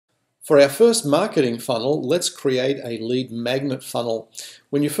For our first marketing funnel, let's create a lead magnet funnel.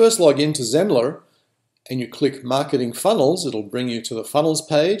 When you first log into Zenler and you click Marketing Funnels, it'll bring you to the Funnels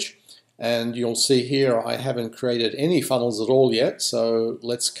page. And you'll see here I haven't created any funnels at all yet, so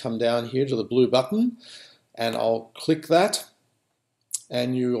let's come down here to the blue button and I'll click that.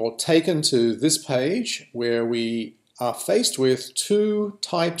 And you are taken to this page where we are faced with two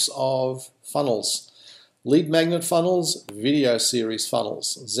types of funnels. Lead magnet funnels, video series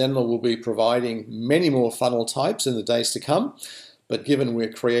funnels. Zenler will be providing many more funnel types in the days to come, but given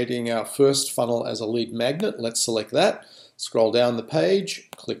we're creating our first funnel as a lead magnet, let's select that. Scroll down the page,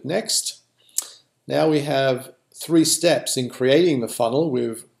 click Next. Now we have 3 steps in creating the funnel.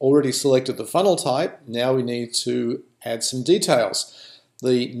 We've already selected the funnel type. Now we need to add some details.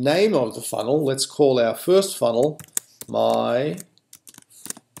 The name of the funnel, let's call our first funnel My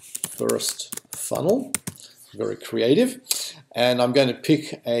First Funnel. Very creative. And I'm going to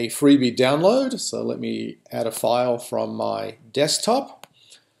pick a freebie download. So let me add a file from my desktop.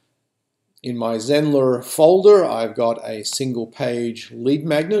 In my Zenler folder, I've got a single page lead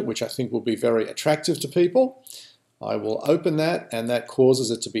magnet, which I think will be very attractive to people. I will open that, and that causes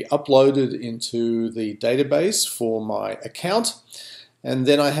it to be uploaded into the database for my account. And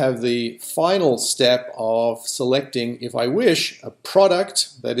then I have the final step of selecting, if I wish, a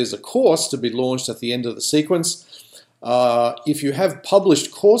product, that is a course, to be launched at the end of the sequence. If you have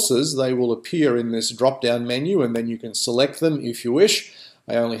published courses, they will appear in this drop-down menu, and then you can select them if you wish.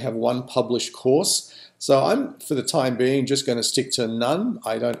 I only have one published course, so I'm, for the time being, just going to stick to none.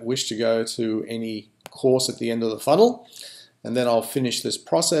 I don't wish to go to any course at the end of the funnel. And then I'll finish this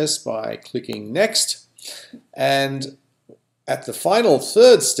process by clicking Next. And at the final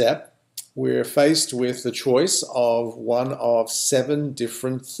third step, we're faced with the choice of one of 7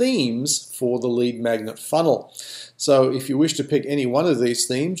 different themes for the lead magnet funnel. So if you wish to pick any one of these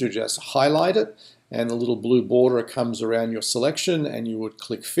themes, you just highlight it, and a little blue border comes around your selection, and you would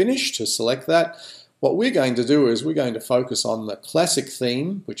click Finish to select that. What we're going to do is we're going to focus on the classic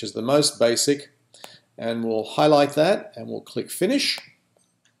theme, which is the most basic, and we'll highlight that and we'll click Finish.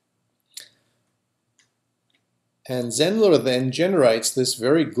 And Zenler then generates this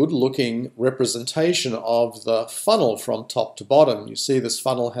very good looking representation of the funnel from top to bottom. You see this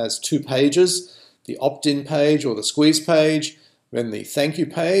funnel has 2 pages, the opt-in page or the squeeze page, then the thank you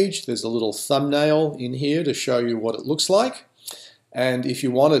page. There's a little thumbnail in here to show you what it looks like. And if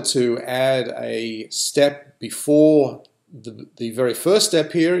you wanted to add a step before the very first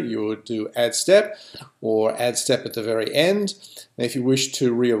step here, you would do add step or add step at the very end. And if you wish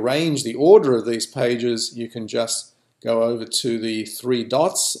to rearrange the order of these pages, you can just go over to the 3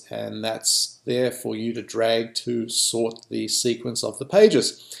 dots, and that's there for you to drag to sort the sequence of the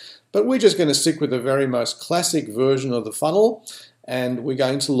pages. But we're just going to stick with the very most classic version of the funnel, and we're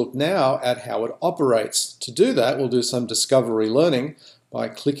going to look now at how it operates. To do that, we'll do some discovery learning by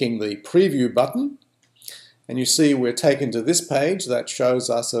clicking the preview button. And you see we're taken to this page that shows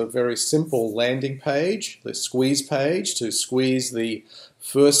us a very simple landing page, the squeeze page, to squeeze the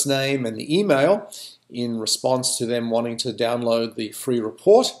first name and the email in response to them wanting to download the free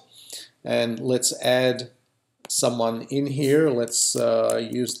report. And let's add someone in here. Let's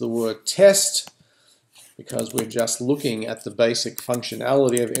use the word test, because we're just looking at the basic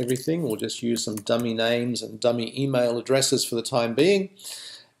functionality of everything. We'll just use some dummy names and dummy email addresses for the time being.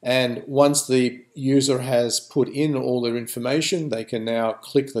 And once the user has put in all their information, they can now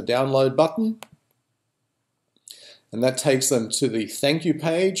click the download button. And that takes them to the thank you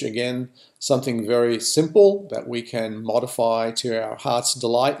page. Again, something very simple that we can modify to our heart's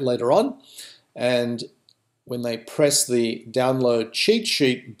delight later on. And when they press the download cheat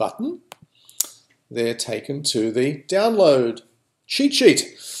sheet button, they're taken to the download cheat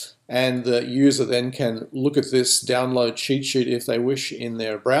sheet. And the user then can look at this download cheat sheet if they wish in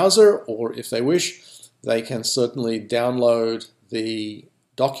their browser, or if they wish, they can certainly download the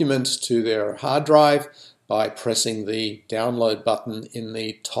document to their hard drive by pressing the download button in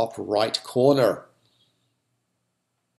the top right corner.